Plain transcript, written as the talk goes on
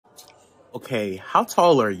Okay, how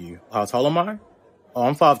tall are you? How tall am I? Oh,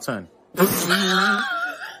 I'm 5'10".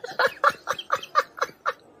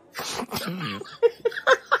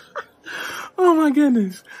 Oh my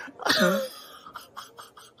goodness.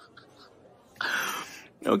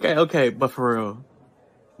 Okay, but for real.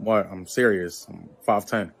 What? I'm serious. I'm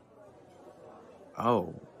 5'10".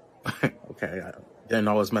 Oh. Okay. I didn't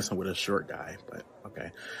know I was messing with a short guy, but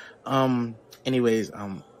okay. Anyways,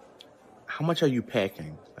 how much are you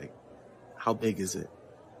packing? Like, how big is it?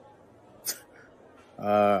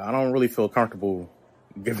 I don't really feel comfortable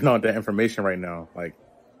giving out that information right now. Like,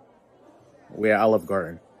 we're at Olive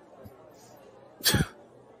Garden.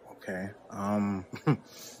 Okay.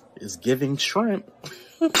 It's giving shrimp.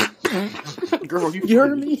 Girl, you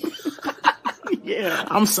heard me? Yeah.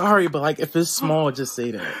 I'm sorry, but like, if it's small, just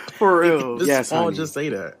say that. For real. If it's Yes, small, honey. just say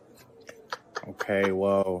that. Okay,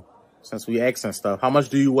 well, since we asking stuff, how much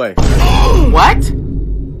do you weigh? What?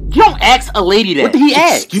 You don't ask a lady that. What did he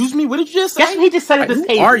ask? Excuse me, what did you just say? Guess what he just said at this Who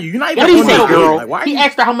table? are you? You're not even What did he on say, that girl? Like, why He you...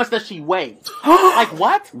 asked her how much does she weigh. Like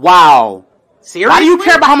what? Wow. Seriously? Why do you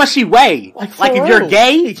care about how much she weigh? Like if you're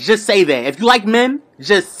gay, just say that. If you like men,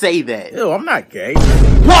 just say that. Ew, I'm not gay.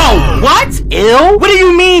 Whoa, what? Ill? What do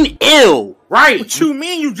you mean ill? Right. What you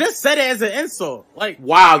mean? You just said it as an insult. Like,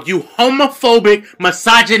 Wow, you homophobic,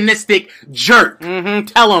 misogynistic jerk.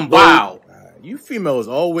 Tell him, wow. you females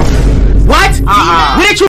always... What? What did you